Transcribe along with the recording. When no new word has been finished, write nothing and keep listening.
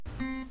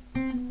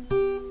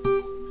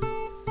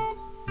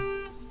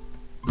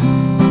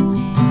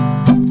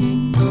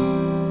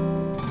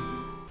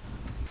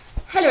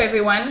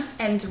everyone,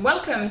 and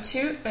welcome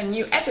to a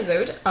new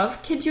episode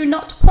of Kid You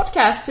Not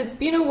podcast. It's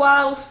been a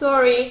while,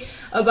 sorry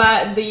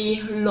about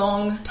the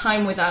long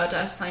time without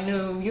us. I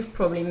know you've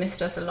probably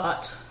missed us a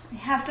lot. We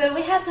have, but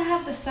we had to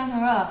have the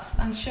summer off.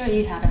 I'm sure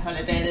you had a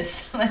holiday this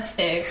summer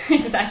too.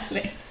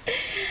 Exactly.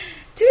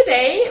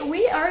 Today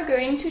we are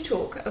going to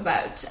talk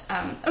about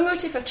a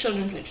motif of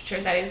children's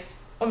literature that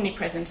is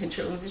omnipresent in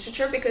children's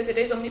literature because it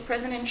is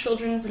omnipresent in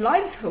children's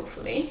lives,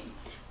 hopefully.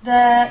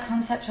 The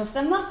concept of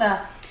the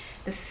mother.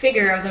 The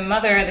figure of the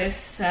mother,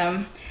 this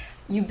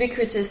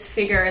ubiquitous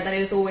figure that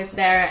is always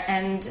there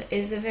and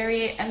is a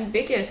very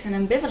ambiguous and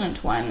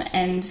ambivalent one.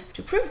 And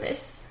to prove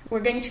this,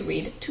 we're going to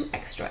read two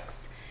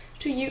extracts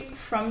to you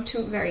from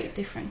two very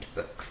different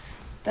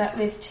books. But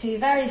with two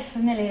very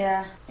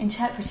familiar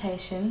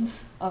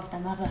interpretations of the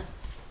mother.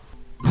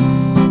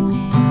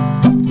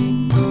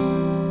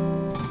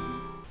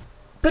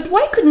 But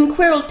why couldn't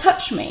Quirrell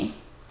touch me?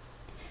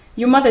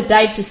 Your mother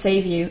died to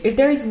save you. If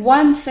there is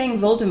one thing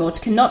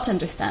Voldemort cannot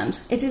understand,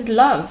 it is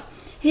love.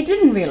 He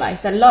didn't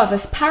realize that love,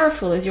 as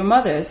powerful as your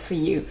mother's for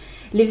you,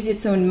 leaves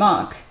its own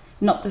mark.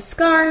 Not the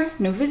scar,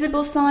 no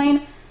visible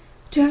sign.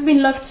 To have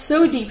been loved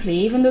so deeply,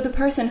 even though the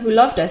person who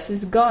loved us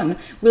is gone,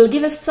 will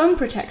give us some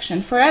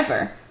protection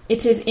forever.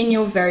 It is in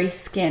your very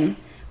skin.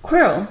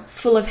 Quirrell,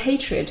 full of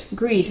hatred,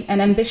 greed, and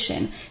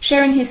ambition,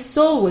 sharing his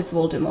soul with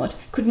Voldemort,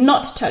 could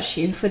not touch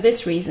you for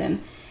this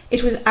reason.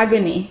 It was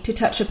agony to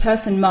touch a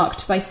person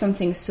marked by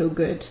something so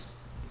good.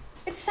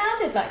 It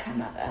sounded like her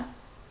mother.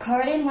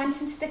 Coraline went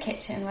into the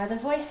kitchen where the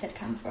voice had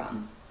come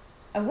from.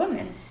 A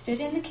woman stood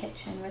in the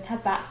kitchen with her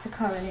back to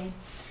Coraline.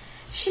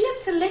 She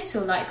looked a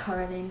little like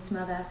Coraline's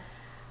mother,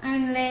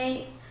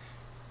 only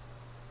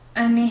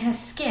her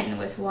skin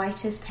was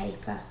white as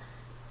paper.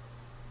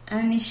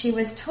 Only she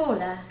was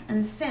taller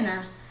and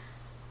thinner.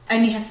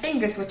 Only her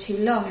fingers were too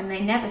long and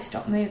they never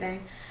stopped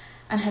moving.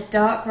 And her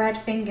dark red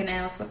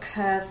fingernails were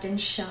curved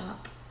and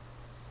sharp.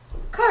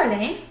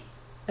 "Coraline,"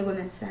 the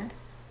woman said,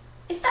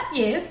 "is that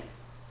you?"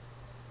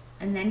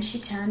 And then she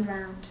turned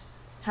round.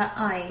 Her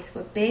eyes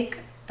were big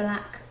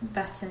black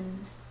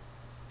buttons.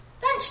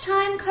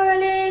 "Lunchtime,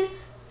 Coraline,"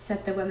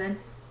 said the woman.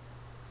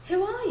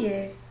 "Who are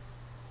you?"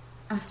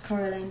 asked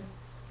Coraline.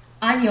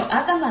 "I'm your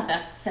other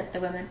mother," said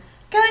the woman.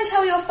 "Go and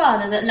tell your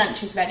father that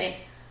lunch is ready."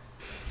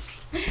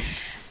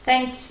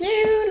 Thank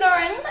you,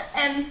 Lauren.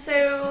 And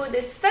so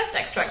this first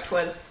extract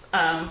was,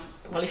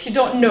 well, if you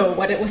don't know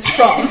what it was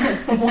from,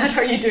 what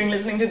are you doing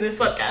listening to this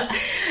podcast?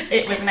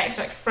 It was an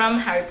extract from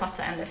Harry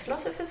Potter and the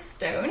Philosopher's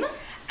Stone.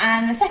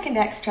 And the second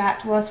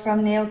extract was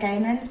from Neil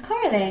Gaiman's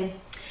Coraline.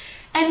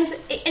 And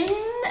in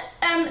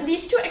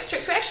these two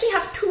extracts, we actually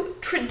have two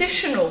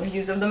traditional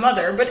views of the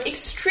mother, but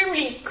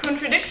extremely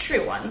contradictory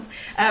ones,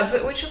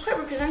 but which are quite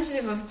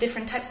representative of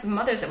different types of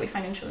mothers that we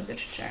find in children's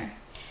literature.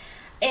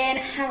 In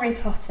Harry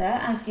Potter,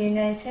 as you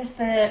notice,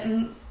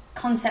 the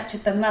concept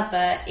of the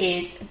mother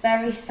is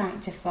very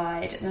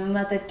sanctified. The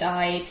mother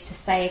died to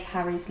save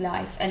Harry's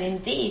life and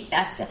indeed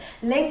left a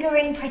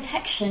lingering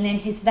protection in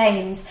his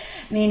veins,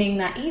 meaning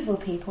that evil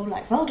people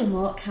like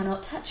Voldemort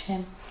cannot touch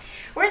him.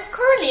 Whereas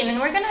Coraline, and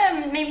we're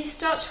going to maybe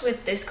start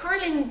with this,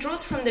 Coraline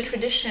draws from the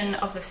tradition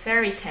of the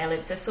fairy tale.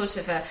 It's a sort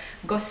of a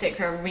gothic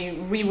or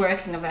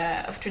reworking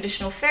of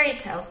traditional fairy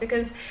tales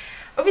because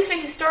obviously,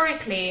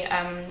 historically,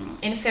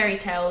 in fairy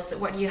tales,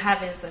 what you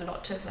have is a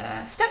lot of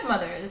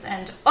stepmothers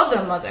and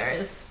other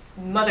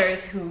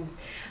mothers who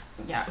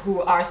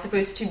are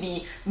supposed to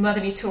be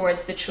motherly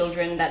towards the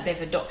children that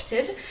they've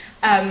adopted,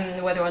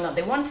 whether or not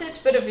they want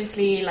it. But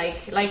obviously,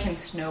 like in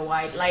Snow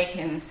White, like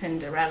in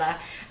Cinderella,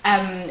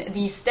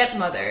 these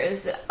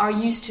stepmothers are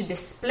used to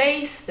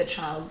displace the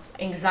child's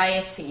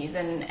anxieties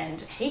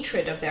and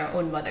hatred of their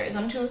own mothers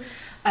onto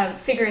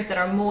figures that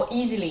are more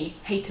easily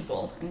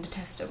hateable and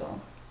detestable.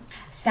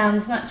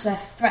 Sounds much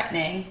less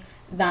threatening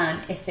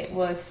than if it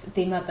was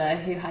the mother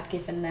who had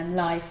given them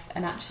life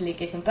and actually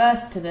given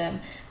birth to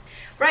them.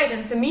 Right,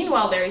 and so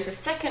meanwhile there is a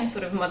second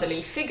sort of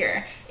motherly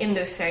figure in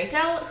those fairy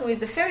tales who is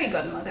the fairy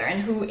godmother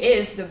and who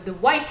is the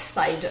white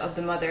side of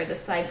the mother, the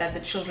side that the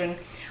children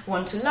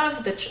want to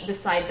love, the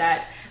side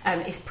that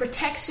is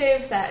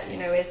protective, that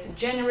is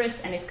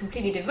generous and is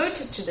completely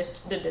devoted to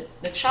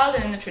the child.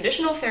 And in the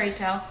traditional fairy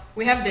tale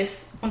we have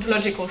this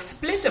ontological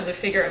split of the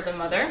figure of the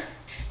mother.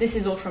 This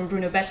is all from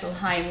Bruno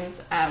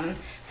Bettelheim's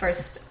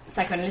first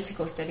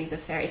psychoanalytical studies of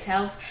fairy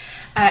tales.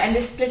 And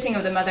this splitting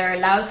of the mother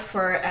allows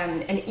for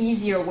an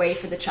easier way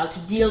for the child to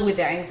deal with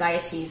their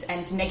anxieties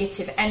and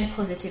negative and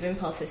positive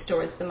impulses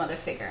towards the mother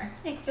figure.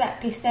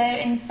 Exactly. So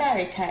in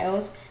fairy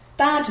tales,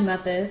 bad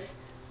mothers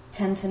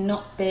tend to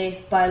not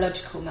be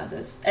biological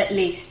mothers, at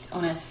least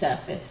on a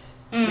surface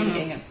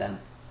reading of them.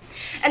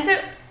 And so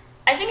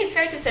I think it's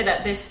fair to say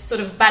that this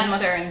sort of bad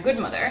mother and good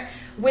mother,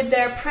 with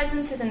their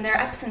presences and their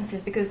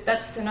absences, because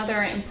that's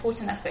another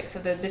important aspect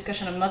of the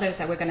discussion of mothers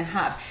that we're going to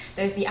have.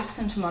 There's the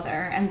absent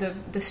mother and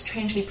the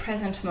strangely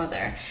present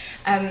mother.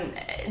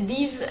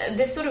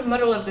 This sort of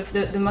model of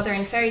the mother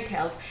in fairy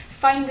tales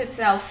finds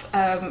itself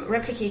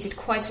replicated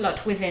quite a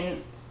lot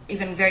within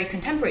even very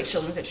contemporary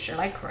children's literature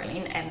like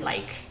Coraline and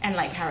like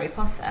Harry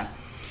Potter.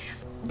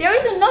 There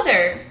is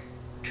another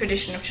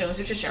tradition of children's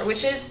literature,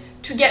 which is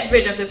to get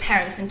rid of the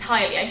parents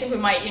entirely. I think we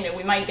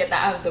might get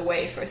that out of the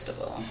way first of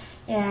all.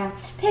 Yeah,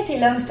 Pippi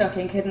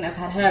Longstocking couldn't have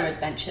had her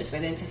adventures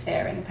with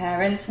interfering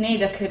parents,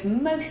 neither could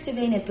most of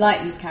Enid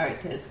Blyton's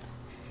characters.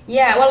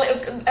 Yeah, well,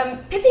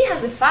 Pippi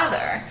has a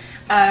father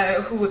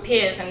who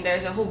appears, and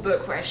there's a whole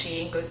book where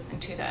she goes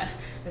into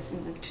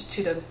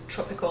the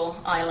tropical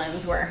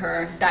islands where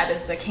her dad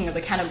is the king of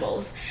the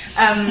cannibals.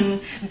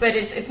 But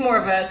it's more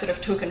of a sort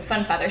of token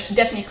fun father. She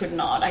definitely could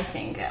not, I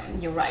think,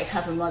 you're right,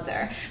 have a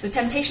mother. The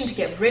temptation to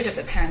get rid of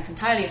the parents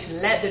entirely, to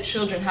let the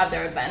children have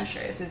their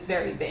adventures, is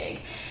very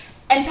big.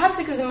 And perhaps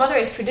because the mother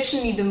is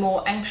traditionally the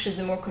more anxious,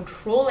 the more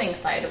controlling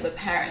side of the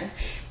parents,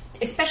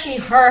 especially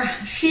her,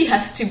 she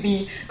has to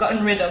be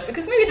gotten rid of,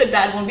 because maybe the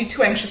dad won't be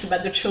too anxious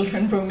about the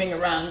children roaming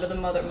around, but the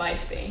mother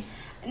might be.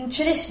 And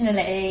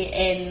traditionally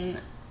in,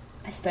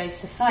 I suppose,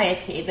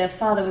 society, the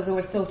father was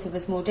always thought of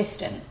as more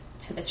distant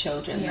to the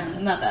children than the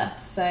mother,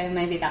 so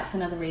maybe that's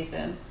another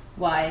reason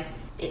why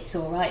it's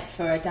all right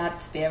for a dad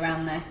to be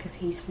around there, because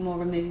he's more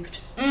removed.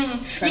 You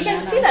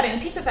can see that in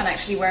Peter Pan,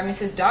 actually, where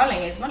Mrs.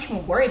 Darling is much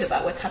more worried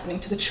about what's happening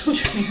to the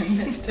children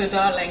than Mr.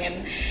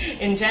 Darling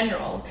in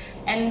general.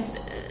 And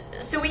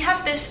so we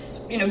have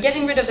this,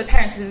 getting rid of the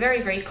parents is a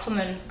very, very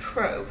common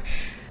trope.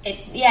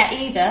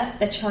 Either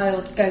the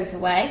child goes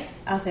away,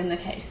 as in the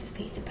case of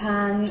Peter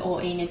Pan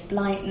or Enid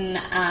Blyton,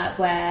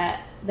 where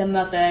the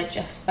mother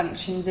just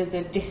functions as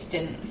a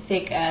distant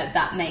figure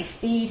that may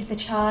feed the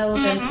child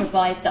and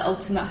provide the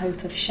ultimate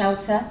hope of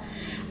shelter,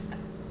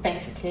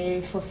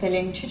 basically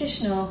fulfilling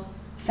traditional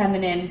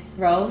feminine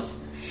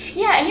roles.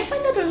 Yeah, and you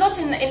find that a lot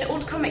in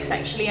old comics,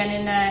 actually, and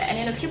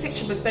in a few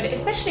picture books, but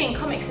especially in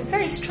comics, it's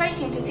very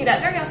striking to see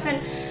that very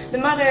often the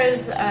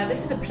mothers...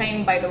 this is a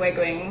plane, by the way,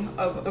 going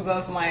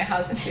above my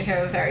house if you hear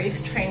a very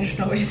strange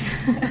noise.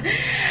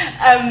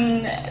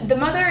 The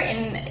mother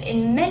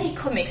in many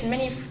comics,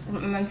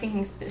 I'm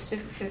thinking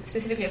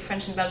specifically of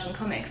French and Belgian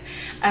comics,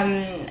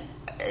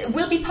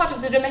 will be part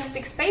of the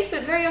domestic space,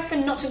 but very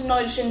often not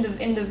acknowledged in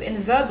the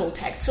verbal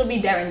text. She'll be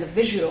there in the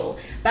visual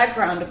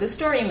background of the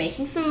story,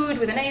 making food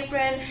with an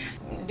apron,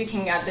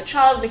 looking at the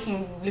child,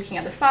 looking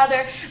at the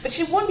father, but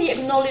she won't be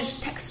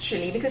acknowledged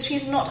textually because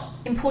she's not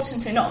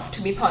important enough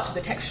to be part of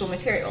the textual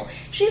material.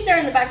 She's there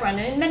in the background,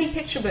 and in many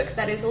picture books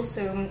that is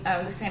also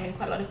the same in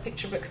quite a lot of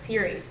picture book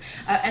series.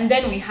 And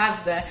then we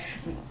have the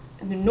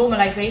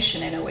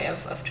normalization, in a way,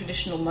 of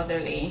traditional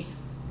motherly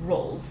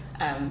roles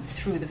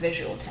through the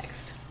visual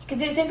text.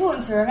 Because it's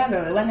important to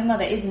remember that when the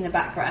mother is in the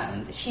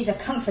background, she's a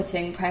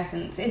comforting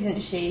presence,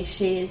 isn't she?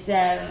 She's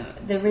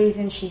the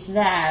reason she's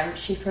there.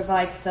 She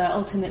provides the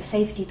ultimate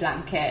safety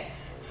blanket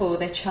for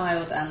the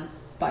child and,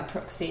 by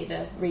proxy,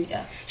 the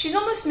reader. She's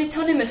almost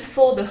metonymous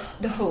for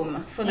the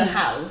home, for the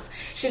house.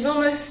 She's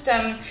almost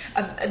an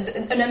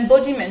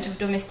embodiment of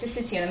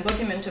domesticity, an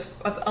embodiment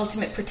of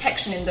ultimate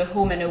protection in the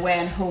home and away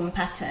and home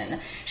pattern.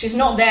 She's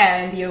not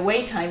there in the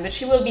away time, but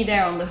she will be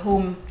there on the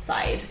home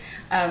side.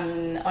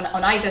 On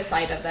either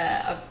side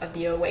of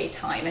the away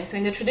time. And so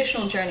in the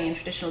traditional journey, in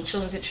traditional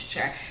children's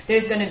literature,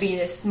 there's going to be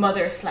this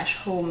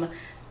mother/home,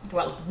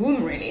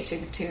 womb really,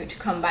 to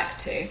come back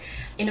to,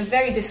 in a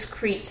very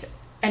discreet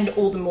and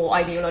all the more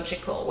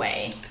ideological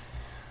way.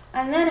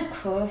 And then, of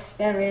course,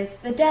 there is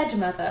the dead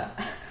mother.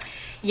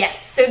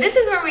 Yes, so this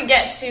is where we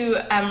get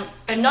to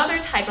another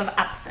type of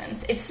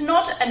absence. It's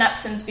not an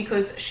absence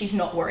because she's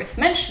not worth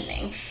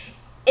mentioning.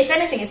 If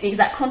anything, it's the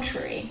exact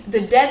contrary.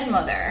 The dead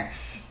mother,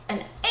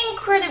 an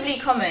incredibly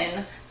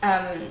common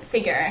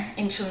figure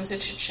in children's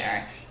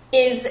literature,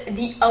 is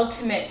the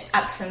ultimate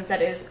absence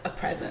that is a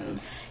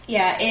presence.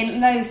 Yeah, in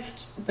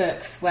most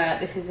books where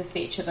this is a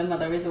feature, the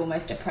mother is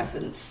almost a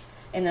presence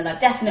in the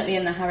life. Definitely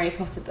in the Harry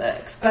Potter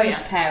books.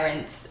 Both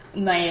parents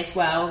may as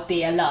well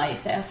be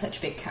alive. They are such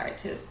big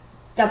characters.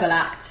 Double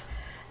act,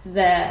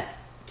 the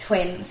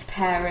twins'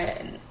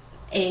 parent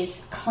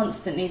is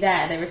constantly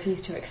there. They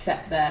refuse to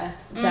accept their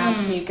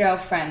dad's new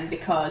girlfriend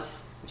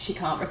because she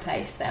can't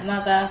replace their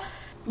mother.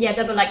 Yeah,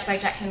 Double Act by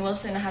Jacqueline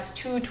Wilson has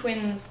two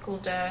twins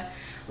called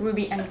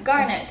Ruby and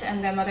Garnet,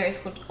 and their mother is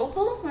called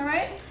Opal, am I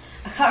right?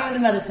 I can't remember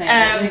the mother's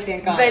name, Ruby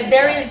and Garnet. But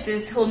there is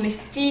this whole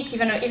mystique,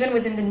 even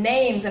within the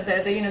names of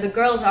the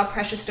girls are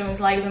precious stones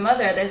like the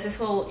mother. There's this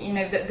whole,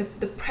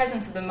 the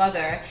presence of the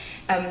mother,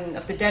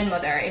 of the dead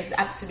mother, is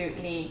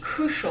absolutely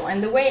crucial.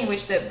 And the way in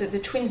which the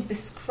twins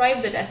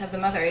describe the death of the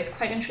mother is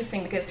quite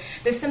interesting, because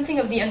there's something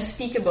of the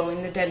unspeakable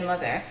in the dead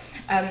mother.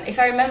 If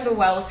I remember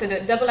well, so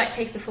the Double Act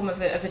takes the form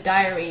of a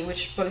diary,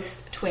 which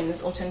both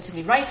twins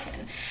alternatively write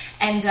in.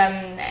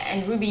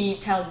 And Ruby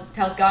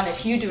tells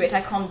Garnet, "You do it, I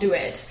can't do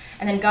it."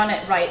 And then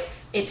Garnet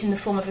writes it in the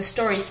form of a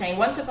story saying,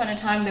 once upon a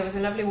time there was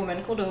a lovely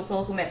woman called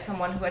Opal who met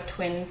someone who had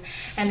twins,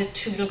 and the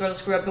two little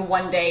girls grew up, but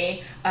one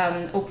day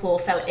Opal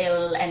fell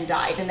ill and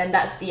died, and then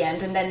that's the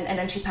end. And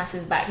then she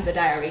passes back the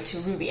diary to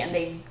Ruby, and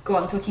they go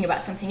on talking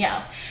about something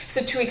else.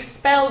 So to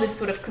expel this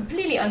sort of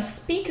completely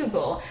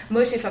unspeakable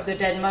motive of the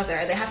dead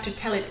mother, they have to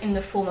tell it in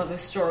the form of a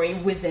story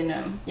within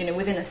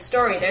a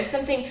story. There's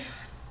something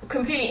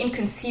completely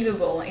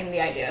inconceivable in the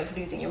idea of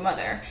losing your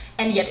mother,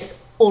 and yet it's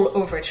all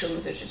over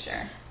children's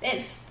literature.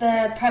 It's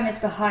the premise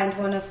behind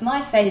one of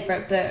my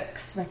favourite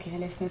books, regular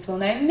listeners will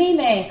know,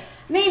 Mimi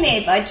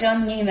by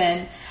John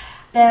Newman.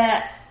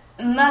 The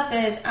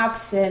mother's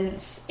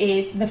absence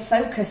is the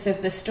focus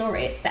of the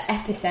story. It's the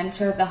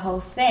epicenter of the whole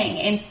thing.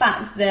 In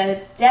fact,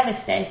 the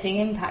devastating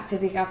impact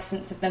of the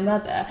absence of the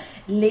mother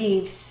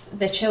leaves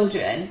the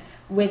children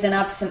with an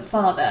absent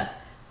father,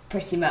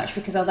 pretty much,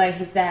 because although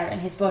he's there in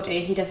his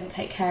body, he doesn't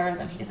take care of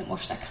them, he doesn't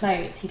wash their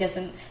clothes, he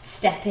doesn't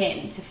step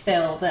in to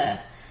fill the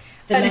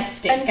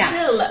domestic gap.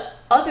 Until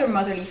other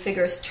motherly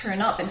figures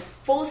turn up and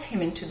force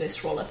him into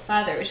this role of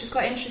father, which is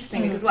quite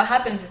interesting, because what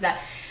happens is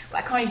that,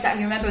 I can't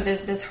exactly remember,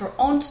 there's her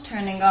aunt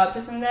turning up,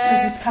 isn't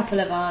there? There's a couple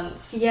of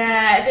aunts.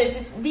 Yeah,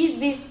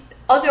 these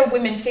other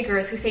women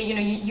figures who say,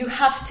 you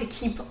have to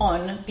keep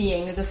on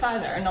being the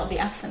father, not the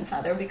absent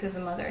father, because the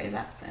mother is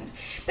absent.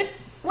 But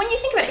when you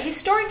think about it,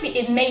 historically,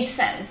 it made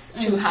sense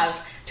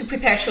to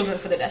prepare children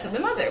for the death of the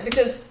mother,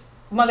 because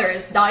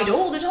mothers died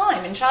all the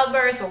time in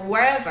childbirth or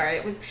wherever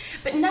it was.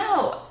 But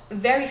now,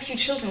 very few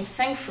children,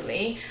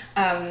 thankfully,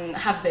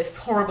 have this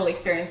horrible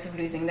experience of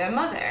losing their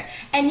mother.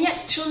 And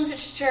yet, children's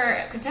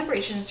literature,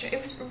 contemporary children's literature,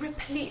 it was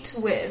replete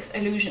with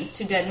allusions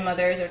to dead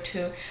mothers or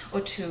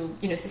to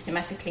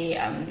systematically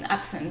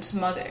absent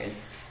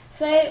mothers.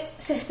 So,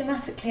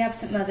 systematically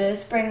absent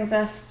mothers brings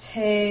us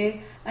to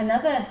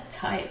another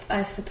type,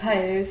 I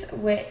suppose,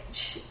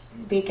 which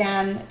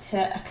began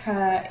to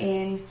occur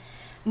in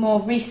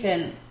more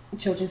recent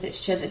children's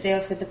literature that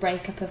deals with the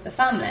breakup of the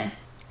family.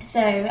 So,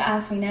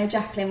 as we know,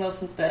 Jacqueline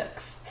Wilson's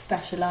books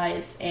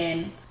specialise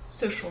in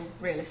social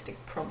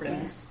realistic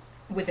problems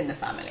within the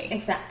family.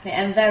 Exactly,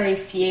 and very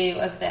few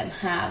of them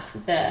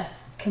have the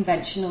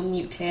conventional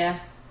nuclear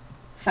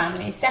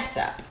family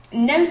setup.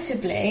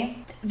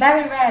 Notably,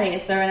 very rarely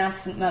is there an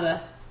absent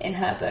mother in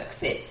her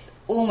books. It's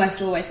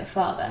almost always the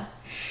father.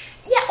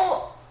 Yeah,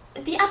 or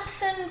the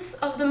absence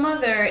of the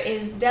mother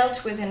is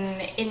dealt with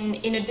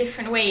in a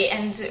different way.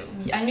 And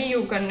I knew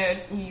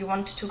you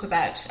want to talk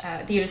about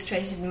The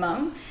Illustrated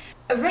Mum.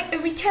 A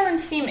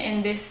recurrent theme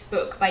in this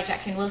book by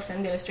Jacqueline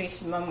Wilson, The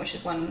Illustrated Mum, which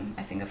is one,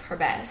 I think, of her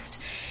best,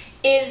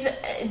 is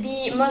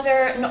the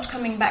mother not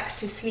coming back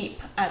to sleep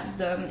at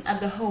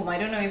the home. I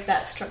don't know if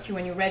that struck you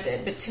when you read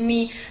it, but to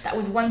me that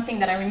was one thing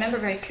that I remember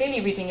very clearly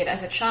reading it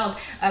as a child.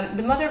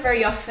 The mother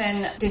very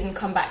often didn't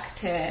come back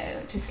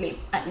to sleep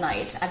at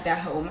night at their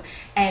home,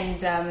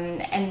 and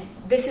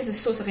this is a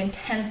source of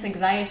intense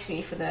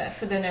anxiety for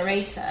the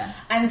narrator.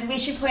 And we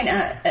should point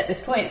out at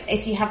this point,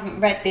 if you haven't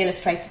read The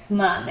Illustrated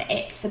Mum,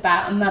 it's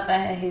about a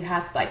mother who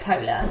has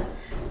bipolar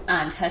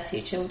and her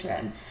two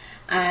children,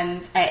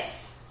 and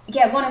it's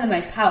one of the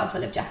most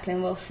powerful of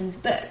Jacqueline Wilson's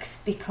books,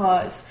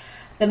 because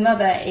the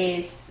mother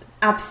is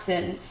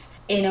absent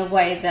in a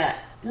way that,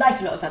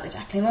 like a lot of other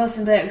Jacqueline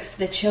Wilson books,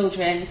 the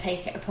children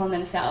take it upon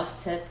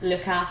themselves to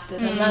look after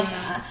the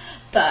mother,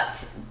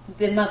 but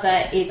the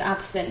mother is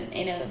absent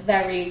in a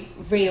very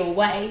real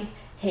way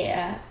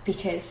here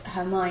because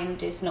her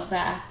mind is not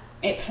there.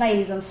 It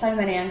plays on so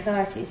many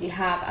anxieties you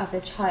have as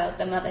a child.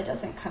 The mother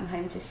doesn't come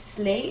home to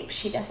sleep,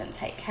 she doesn't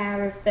take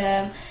care of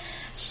them,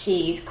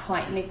 she's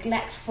quite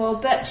neglectful,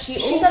 but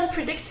she's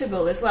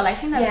unpredictable as well. I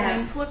think that's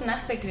an important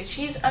aspect of it.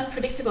 She's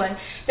unpredictable, and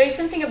there's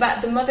something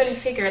about the motherly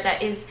figure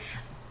that is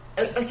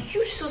a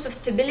huge source of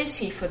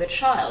stability for the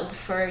child,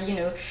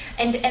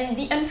 and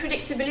the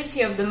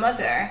unpredictability of the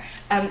mother,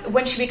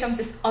 when she becomes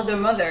this other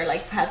mother,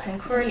 like perhaps in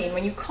Coraline,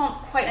 when you can't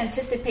quite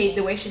anticipate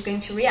the way she's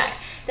going to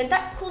react, then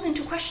that calls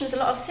into questions a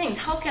lot of things.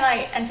 How can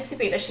I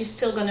anticipate that she's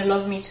still going to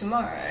love me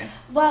tomorrow?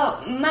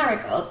 Well,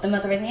 Marigold, the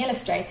mother in The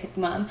Illustrated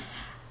Mum,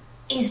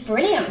 is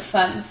brilliant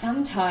fun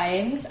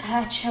sometimes.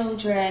 Her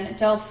children,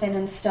 Dolphin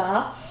and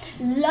Star,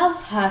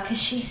 love her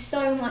because she's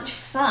so much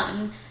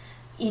fun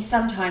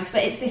sometimes,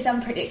 but it's this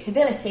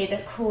unpredictability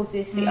that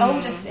causes the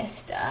older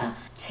sister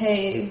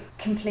to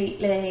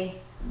completely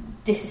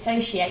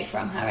disassociate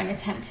from her and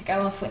attempt to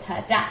go off with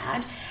her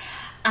dad,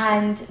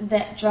 and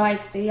that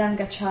drives the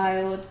younger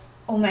child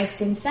almost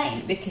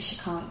insane because she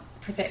can't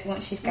predict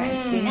what she's going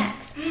to do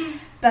next.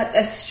 But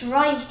a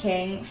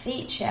striking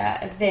feature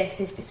of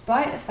this is,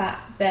 despite the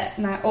fact that,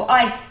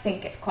 I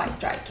think it's quite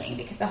striking,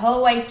 because the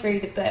whole way through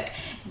the book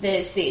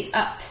there's these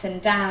ups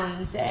and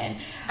downs and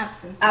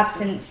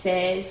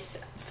absences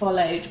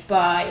followed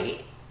by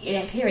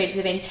periods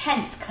of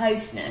intense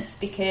closeness,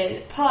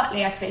 because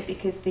partly I suppose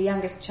because the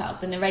younger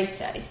child, the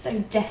narrator, is so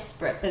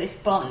desperate for this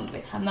bond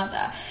with her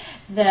mother.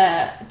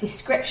 The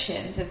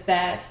descriptions of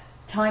their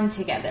time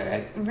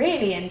together are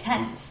really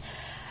intense,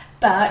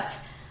 but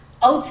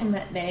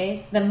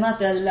ultimately the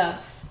mother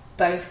loves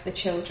both the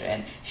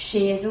children.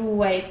 She is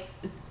always,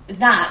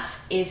 that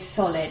is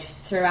solid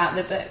throughout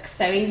the book.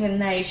 So even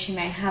though she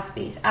may have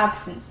these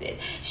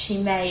absences,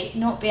 she may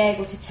not be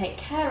able to take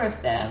care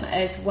of them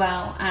as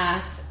well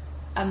as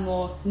a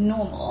more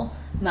normal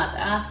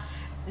mother.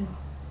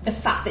 The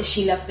fact that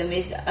she loves them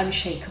is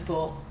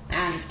unshakable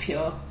and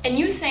pure. And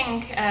you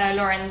think,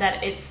 Lauren,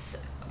 that it's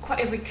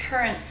quite a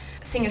recurrent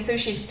thing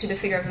associated to the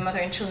figure of the mother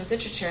in children's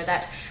literature,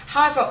 that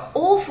however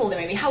awful they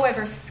may be,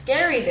 however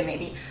scary they may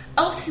be,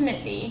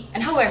 ultimately,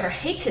 and however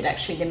hated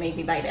actually they may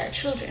be by their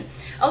children,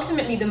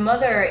 ultimately the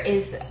mother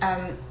is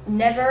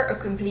never a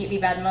completely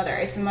bad mother.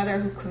 It's a mother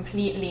who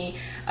completely,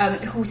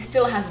 who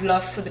still has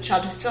love for the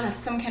child, who still has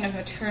some kind of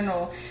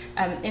maternal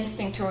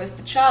instinct towards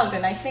the child.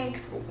 And I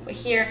think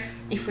here,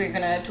 if we're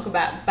going to talk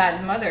about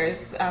bad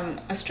mothers,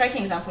 a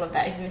striking example of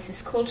that is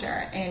Mrs.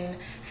 Coulter in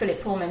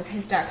Philip Pullman's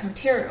His Dark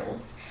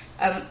Materials.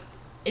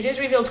 It is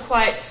revealed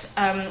quite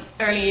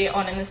early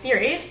on in the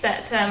series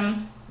that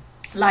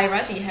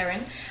Lyra, the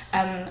heroine,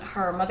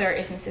 her mother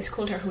is Mrs.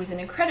 Coulter, who is an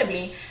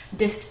incredibly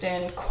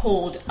distant,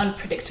 cold,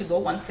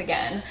 unpredictable, once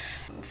again,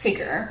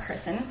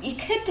 person. You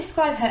could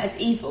describe her as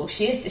evil.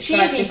 She is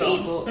described as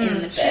evil in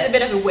the book. She's a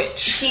bit of a witch.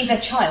 She's a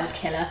child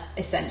killer,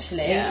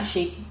 essentially. Yeah.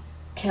 She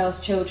kills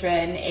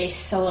children, is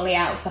solely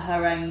out for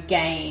her own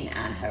gain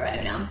and her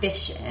own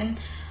ambition.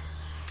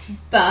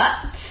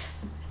 But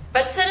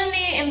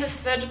suddenly, in the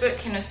third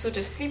book, in a sort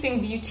of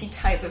Sleeping Beauty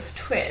type of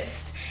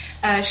twist,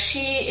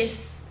 she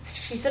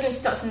suddenly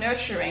starts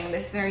nurturing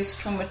this very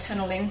strong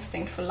maternal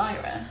instinct for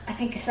Lyra. I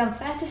think it's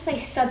unfair to say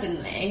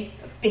suddenly,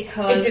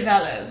 because it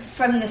develops.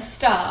 From the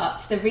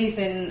start, the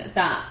reason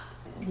that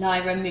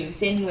Lyra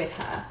moves in with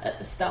her at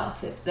the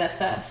start of the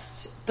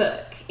first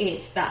book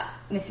is that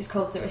Mrs.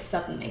 Coulter is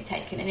suddenly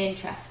taken an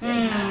interest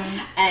in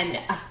her. And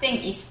I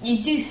think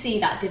you do see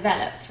that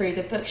develop through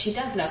the book. She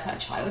does love her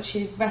child.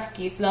 She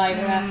rescues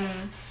Lyra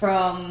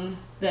from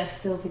the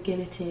silver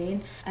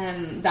guillotine.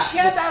 She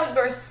has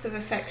outbursts of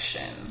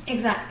affection.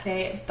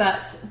 Exactly,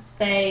 but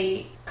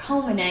they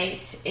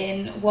culminate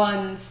in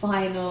one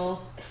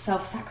final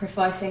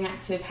self-sacrificing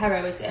act of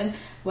heroism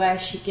where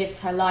she gives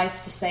her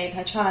life to save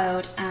her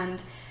child,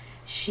 and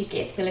she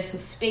gives a little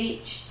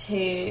speech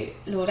to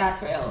Lord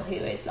Asriel, who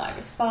is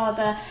Lyra's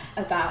father,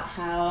 about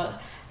how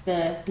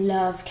the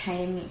love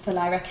for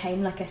Lyra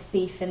came like a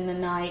thief in the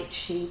night.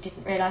 She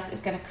didn't realise it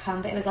was going to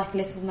come, but it was like a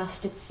little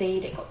mustard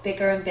seed. It got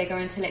bigger and bigger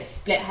until it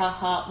split her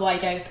heart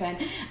wide open,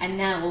 and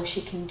now all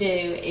she can do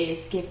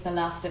is give the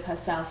last of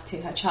herself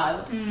to her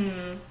child.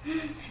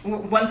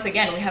 Once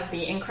again, we have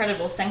the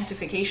incredible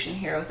sanctification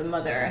here of the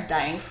mother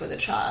dying for the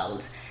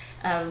child.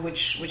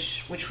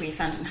 Which we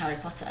found in Harry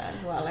Potter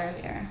as well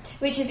earlier.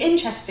 Which is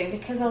interesting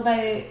because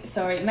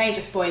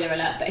major spoiler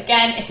alert, but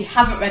again, if you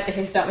haven't read the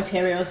His Dark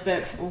Materials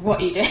books,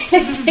 what are you doing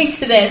listening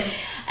to this?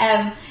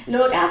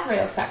 Lord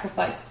Asriel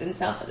sacrifices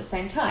himself at the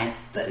same time,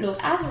 but Lord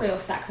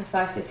Asriel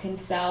sacrifices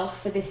himself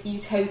for this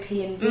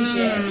utopian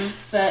vision,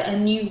 for a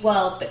new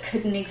world that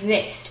couldn't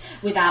exist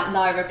without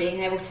Lyra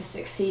being able to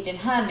succeed in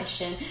her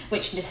mission,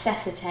 which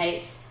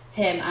necessitates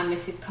him and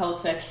Mrs.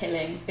 Coulter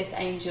killing this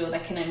angel. They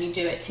can only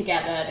do it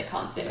together, they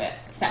can't do it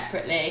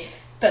separately.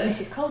 But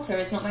Mrs. Coulter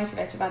is not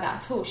motivated by that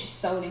at all. She's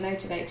solely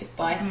motivated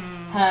by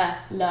her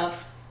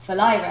love for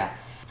Lyra.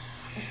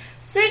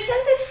 So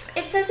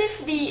it's as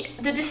if the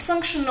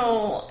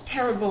dysfunctional,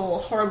 terrible,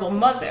 horrible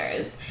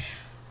mothers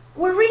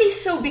were really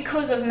so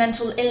because of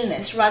mental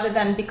illness rather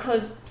than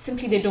because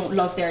simply they don't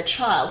love their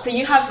child. So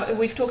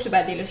we've talked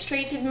about the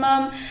Illustrated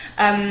Mum.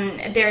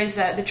 There is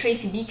the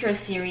Tracy Beaker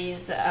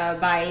series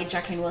by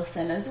Jacqueline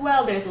Wilson as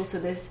well. There's also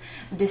this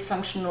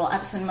dysfunctional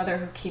absent mother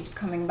who keeps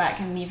coming back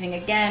and leaving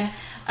again.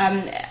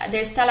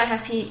 There's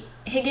Tallahassee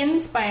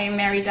Higgins by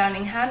Mary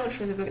Downing Han, which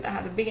was a book that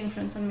had a big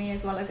influence on me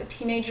as well as a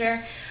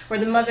teenager, where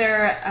the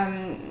mother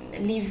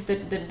leaves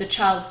the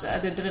child,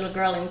 the little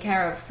girl, in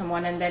care of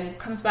someone, and then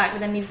comes back, but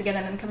then leaves again,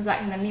 and then comes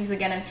back, and then leaves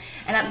again,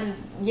 and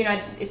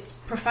it's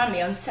profoundly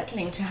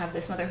unsettling to have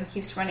this mother who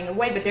keeps running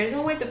away. But there's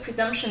always the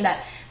presumption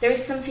that there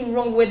is something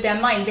wrong with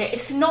their mind.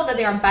 It's not that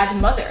they are bad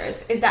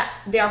mothers; it's that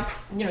they are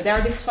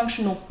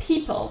dysfunctional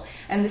people,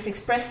 and this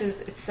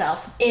expresses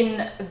itself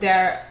in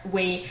their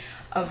way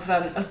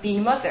of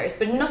being mothers,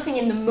 but nothing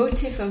in the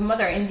motive of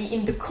mother,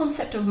 in the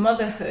concept of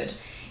motherhood,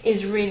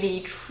 is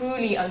really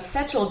truly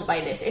unsettled by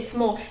this. It's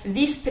more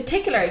these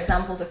particular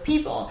examples of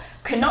people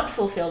cannot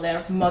fulfill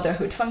their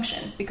motherhood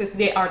function because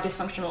they are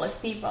dysfunctional as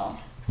people.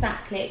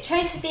 Exactly.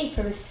 Tracy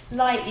Beaker is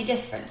slightly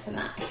different than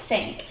that, I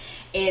think,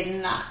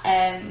 in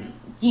that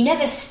you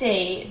never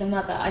see the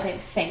mother, I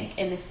don't think,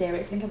 in this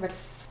series. I think I've read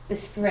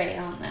there's 3,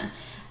 aren't there?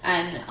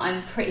 And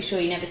I'm pretty sure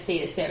you never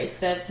see the series.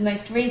 The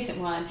most recent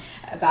one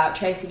about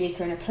Tracy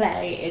Beaker in a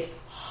play is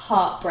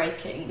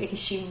heartbreaking because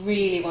she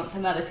really wants her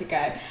mother to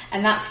go.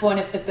 And that's one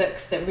of the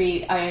books that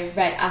I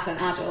read as an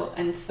adult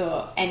and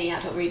thought any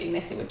adult reading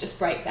this, it would just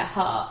break their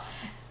heart.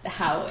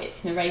 How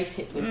it's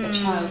narrated with the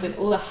child, with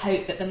all the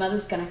hope that the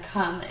mother's going to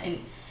come, and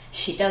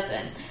she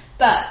doesn't.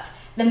 But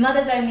the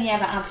mother's only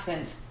ever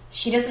absent.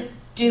 She doesn't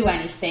do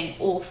anything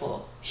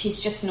awful.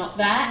 She's just not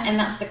there, and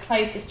that's the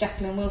closest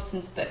Jacqueline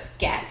Wilson's books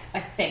get,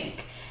 I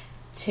think,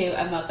 to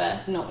a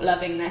mother not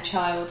loving their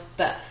child.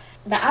 But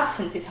the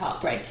absence is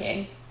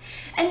heartbreaking.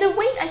 And the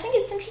wait, I think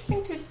it's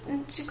interesting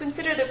to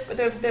consider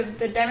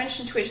the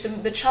dimension to which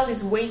the child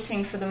is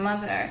waiting for the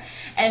mother.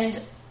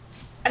 And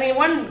I mean,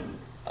 one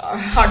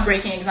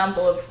heartbreaking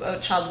example of a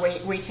child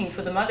waiting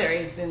for the mother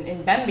is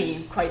in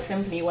Bambi, quite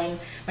simply, when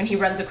he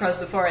runs across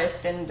the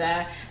forest and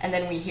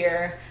then we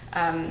hear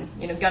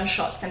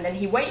gunshots, and then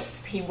he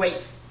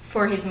waits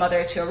for his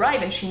mother to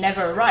arrive, and she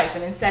never arrives,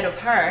 and instead of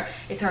her,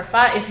 it's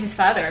his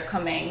father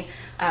coming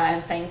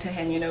and saying to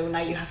him, now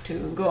you have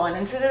to go on.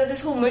 And so there's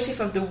this whole motif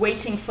of the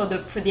waiting for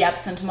the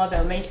absent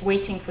mother,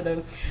 waiting for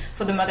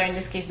the mother, in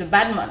this case the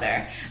bad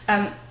mother.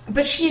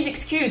 But she is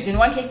excused in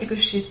one case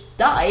because she's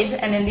died,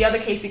 and in the other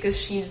case because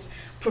she's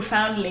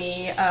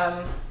profoundly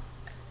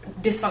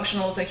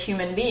dysfunctional as a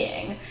human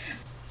being.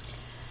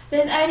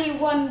 There's only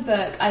one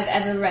book I've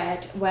ever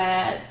read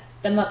where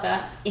the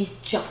mother is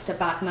just a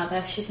bad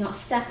mother. She's not a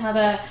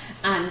stepmother,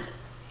 and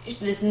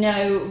there's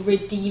no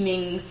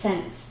redeeming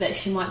sense that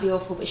she might be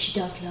awful, but she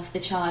does love the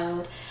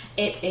child.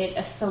 It is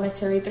A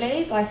Solitary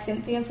Blue by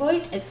Cynthia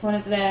Voigt. It's one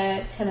of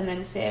the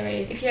Tillerman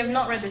series. If you have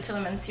not read the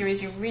Tillerman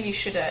series, you really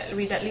should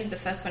read at least the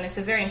first one. It's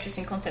a very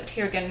interesting concept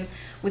here again,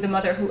 with a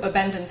mother who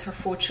abandons her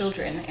 4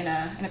 children in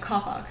a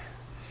car park.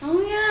 Oh,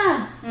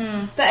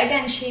 yeah. But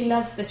again, she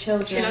loves the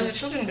children. She loves the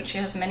children, but she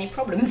has many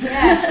problems.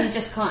 Yeah, she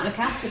just can't look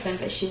after them,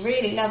 but she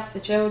really loves the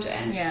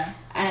children. Yeah.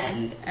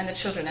 And the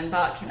children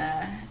embark in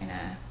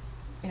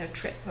a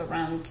trip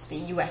around the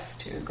US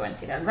to go and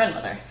see their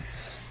grandmother.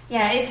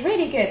 Yeah, it's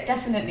really good.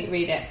 Definitely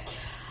read it.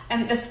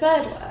 The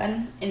third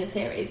one in the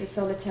series, A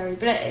Solitary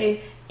Blue,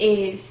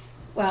 is...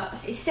 well,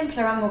 it's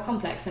simpler and more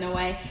complex in a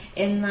way,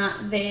 in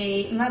that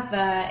the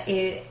mother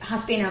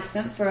has been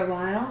absent for a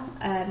while.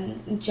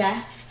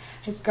 Jeff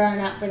has grown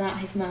up without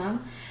his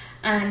mum,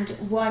 and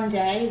one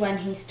day when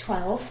he's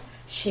 12,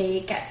 she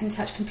gets in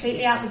touch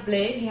completely out of the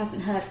blue. He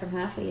hasn't heard from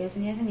her for years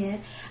and years and years,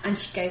 and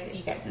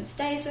he goes and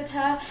stays with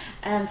her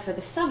for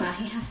the summer.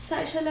 He has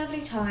such a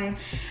lovely time,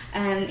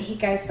 and he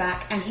goes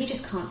back and he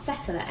just can't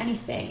settle at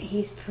anything.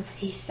 He's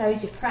so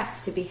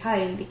depressed to be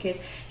home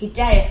because he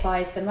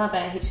deifies the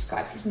mother. He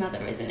describes his mother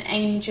as an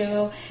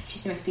angel.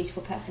 She's the most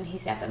beautiful person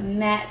he's ever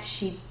met.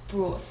 She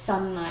brought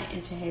sunlight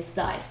into his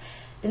life.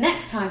 The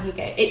next time he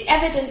goes, it's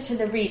evident to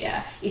the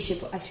reader, I should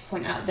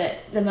point out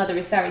that the mother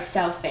is very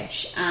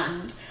selfish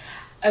and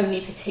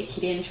only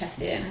particularly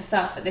interested in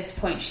herself at this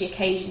point. She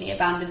occasionally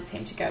abandons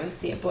him to go and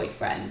see a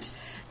boyfriend.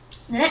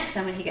 The next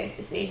summer he goes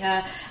to see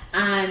her,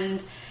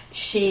 and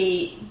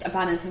she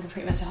abandons him for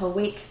pretty much a whole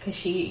week because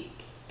she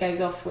goes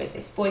off with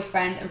this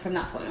boyfriend, and from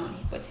that point on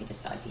he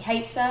decides he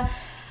hates her.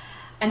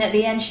 And at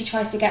the end she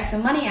tries to get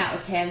some money out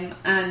of him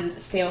and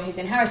steal his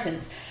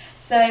inheritance.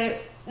 So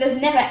there's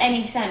never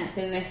any sense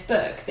in this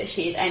book that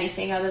she is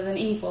anything other than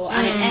evil,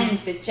 and it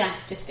ends with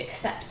Jeff just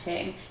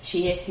accepting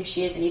she is who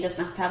she is, and he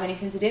doesn't have to have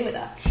anything to do with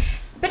her.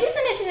 But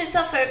isn't it in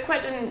itself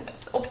quite an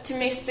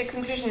optimistic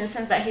conclusion, in the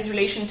sense that his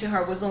relation to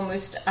her was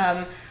almost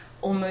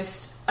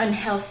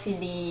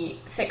unhealthily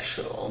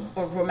sexual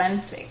or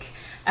romantic,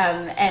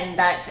 and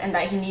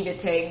that he needed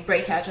to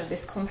break out of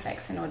this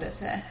complex in order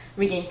to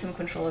regain some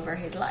control over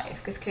his life?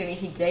 Because clearly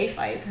he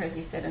deifies her, as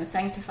you said, and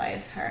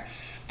sanctifies her,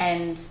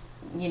 and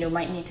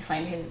might need to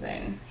find his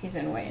own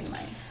way in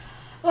life.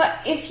 Well,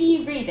 if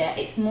you read it,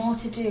 it's more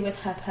to do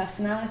with her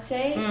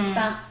personality.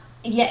 That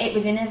it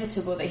was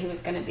inevitable that he was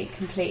going to be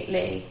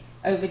completely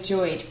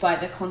overjoyed by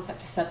the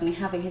concept of suddenly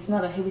having his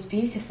mother, who was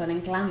beautiful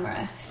and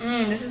glamorous.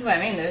 This is what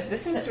I mean. There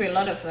seems to be a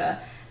lot of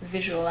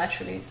visual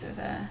attributes of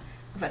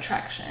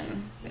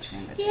attraction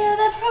between the two. Yeah,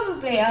 there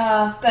probably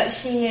are, but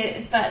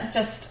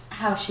just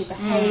how she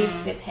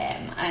behaves with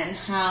him, and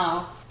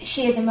how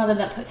she is a mother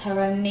that puts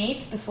her own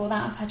needs before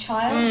that of her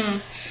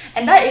child.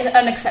 And that is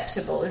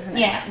unacceptable, isn't it?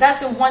 Yeah. That's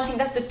the one thing,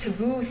 that's the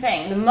taboo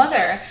thing. The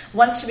mother,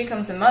 once she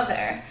becomes a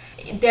mother,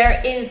 there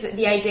is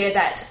the idea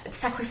that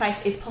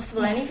sacrifice is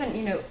possible and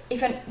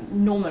even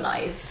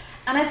normalized.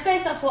 And I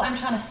suppose that's what I'm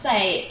trying to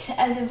say.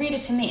 As a reader,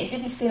 to me, it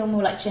didn't feel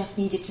more like Jeff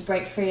needed to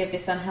break free of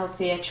this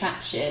unhealthy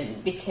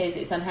attraction because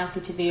it's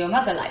unhealthy to view a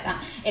mother like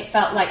that. It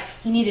felt like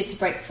he needed to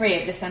break free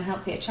of this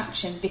unhealthy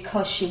attraction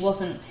because she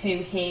wasn't who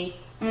he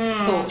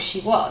thought she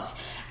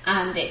was.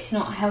 And it's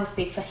not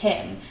healthy for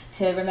him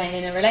to remain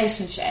in a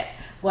relationship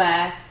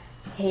where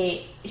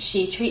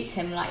she treats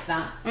him like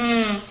that.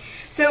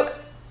 So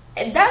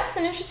that's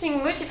an interesting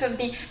motif of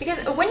because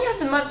when you have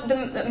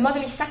the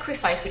motherly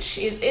sacrifice, which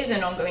is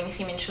an ongoing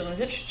theme in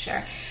children's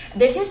literature,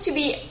 there seems to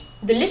be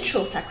the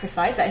literal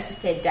sacrifice, that is to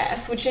say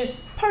death, which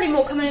is probably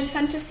more common in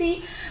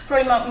fantasy,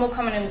 probably more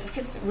common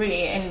because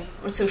really in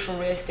social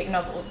realistic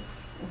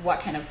novels, what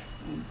kind of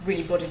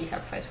really bodily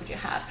sacrifice would you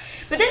have?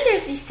 But then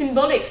there's the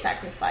symbolic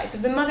sacrifice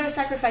of the mother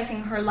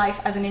sacrificing her life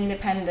as an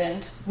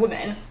independent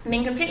woman,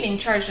 being completely in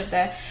charge of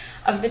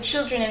the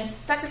children and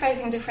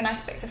sacrificing different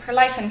aspects of her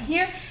life. And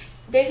here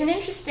there's an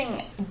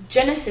interesting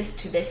genesis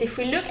to this. If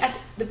we look at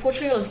the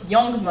portrayal of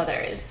young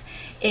mothers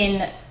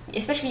in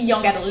especially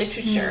young adult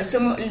literature, so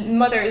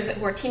mothers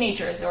who are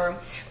teenagers or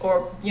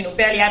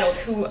barely adult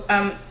who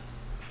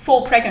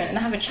fall pregnant and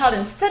have a child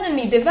and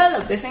suddenly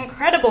develop this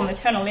incredible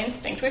maternal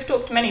instinct. We've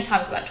talked many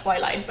times about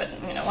Twilight, but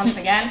once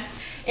again,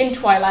 in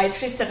Twilight,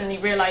 she suddenly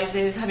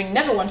realizes, having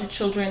never wanted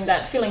children,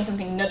 that feeling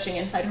something nudging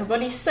inside her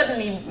body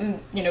suddenly,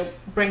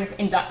 brings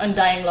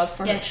undying love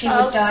for her child. Yeah, she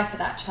would die for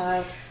that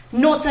child.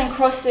 Noughts and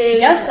Crosses. She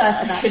does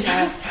die for that She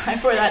child. does die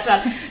for that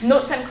child.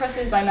 Noughts and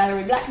Crosses by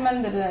Mallory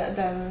Blackman,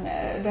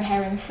 the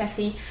herring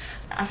Sephi,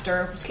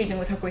 after sleeping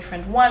with her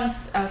boyfriend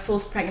once,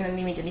 falls pregnant and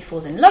immediately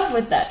falls in love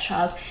with that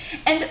child.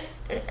 And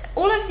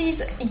all of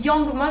these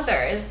young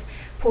mothers'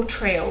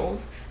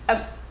 portrayals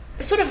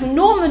sort of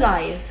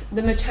normalize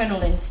the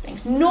maternal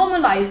instinct,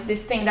 normalize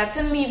this thing that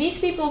suddenly these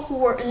people who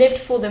were lived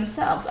for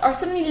themselves are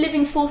suddenly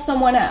living for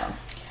someone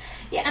else.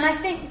 Yeah, and I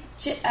think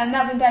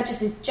Melvin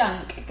Burgess's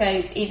Junk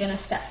goes even a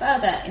step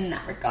further in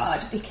that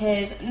regard,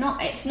 because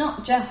it's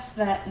not just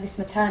that this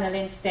maternal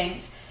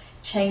instinct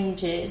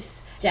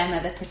changes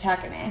Gemma, the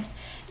protagonist.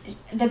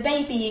 The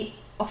baby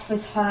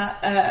offers her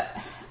a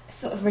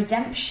sort of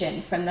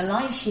redemption from the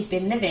life she's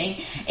been living.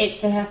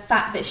 It's the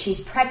fact that she's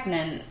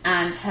pregnant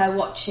and her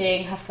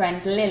watching her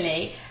friend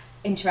Lily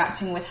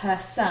interacting with her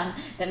son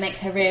that makes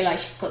her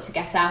realise she's got to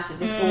get out of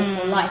this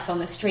awful life on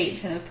the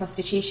streets and of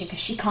prostitution, because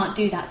she can't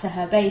do that to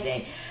her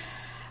baby.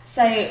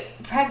 So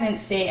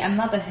pregnancy and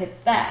motherhood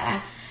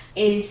there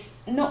is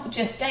not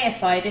just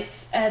deified,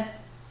 it's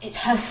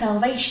her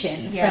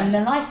salvation from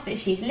the life that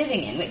she's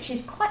living in, which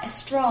is quite a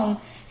strong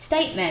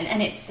statement,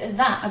 and it's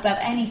that above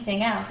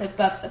anything else,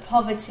 above the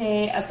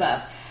poverty,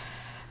 above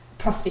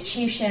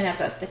prostitution,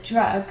 above the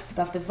drugs,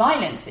 above the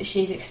violence that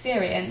she's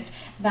experienced,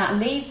 that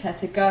leads her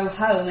to go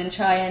home and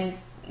try and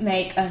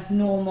make a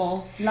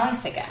normal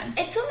life again.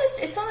 It's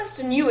almost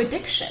a new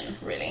addiction,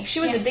 really.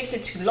 She was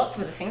addicted to lots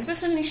of other things, but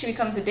suddenly she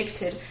becomes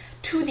addicted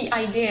to the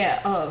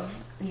idea of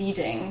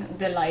leading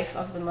the life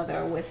of the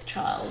mother with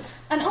child.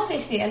 And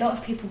obviously a lot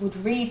of people would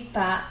read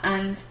that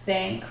and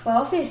think,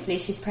 well, obviously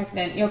she's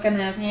pregnant, you're going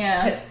to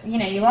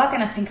you are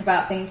going to think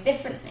about things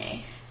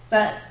differently.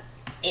 But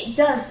it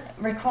does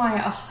require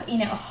a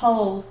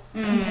whole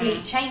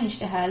complete change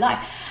to her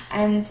life,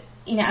 and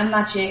a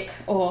magic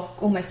or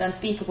almost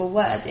unspeakable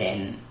word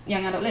in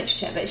young adult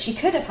literature. But she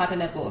could have had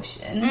an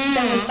abortion.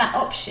 There was that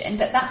option,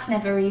 but that's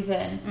never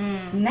even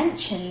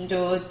mentioned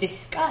or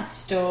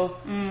discussed or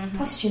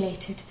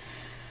postulated.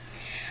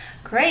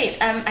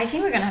 Great. I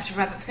think we're going to have to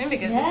wrap up soon,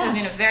 because this has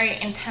been a very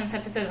intense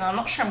episode, and I'm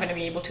not sure I'm going to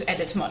be able to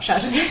edit much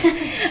out of it.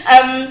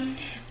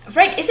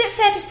 Right, is it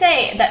fair to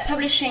say that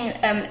publishing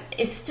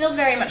is still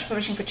very much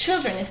publishing for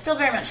children, is still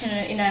very much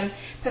in a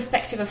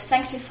perspective of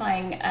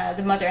sanctifying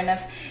the mother, and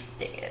of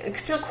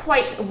still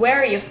quite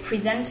wary of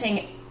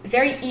presenting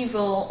very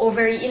evil or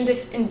very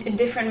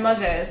indifferent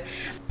mothers,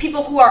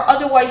 people who are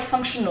otherwise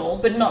functional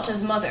but not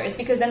as mothers,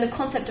 because then the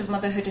concept of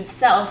motherhood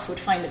itself would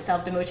find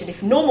itself demoted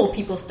if normal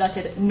people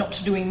started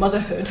not doing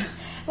motherhood?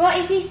 Well,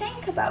 if you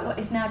think about what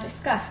is now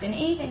discussed in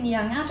even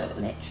young adult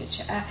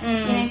literature,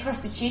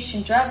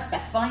 prostitution, drugs, they're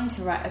fine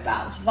to write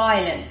about.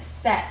 Violence,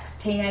 sex,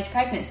 teenage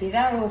pregnancy,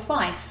 they're all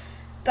fine.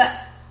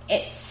 But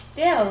it's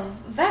still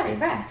very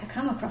rare to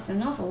come across a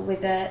novel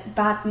with a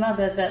bad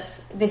mother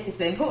that, this is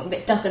the important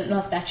bit, doesn't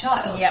love their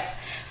child. Yep.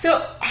 So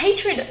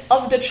hatred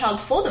of the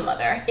child for the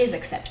mother is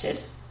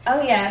accepted.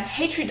 Oh, yeah.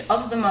 Hatred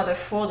of the mother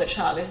for the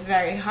child is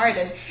very hard.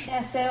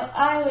 And so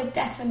I would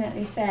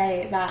definitely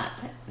say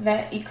that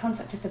the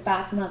concept of the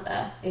bad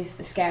mother is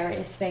the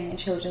scariest thing in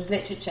children's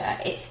literature.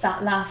 It's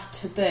that last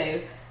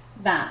taboo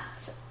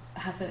that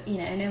hasn't,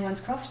 no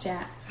one's crossed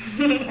yet.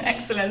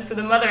 Excellent. So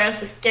the mother is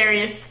the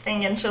scariest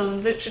thing in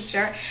children's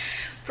literature.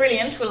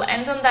 Brilliant. We'll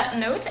end on that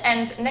note,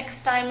 and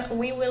next time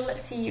we will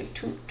see you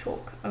to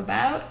talk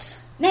about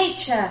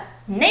nature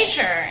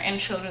in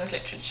children's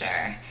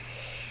literature.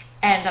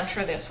 And I'm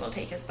sure this will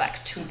take us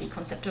back to the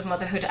concept of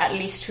motherhood, at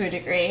least to a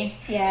degree.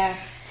 Yeah.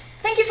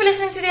 Thank you for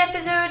listening to the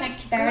episode.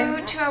 Thank you very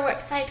much. Go to our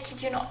website,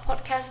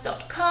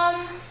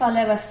 kidyouNotPodcast.com.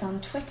 Follow us on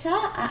Twitter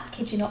at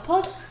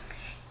kidyouNotPod.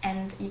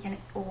 And you can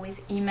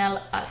always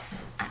email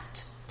us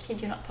at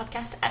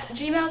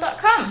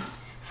kidyouNotPodcast@gmail.com.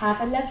 Have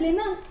a lovely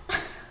month.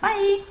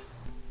 Bye.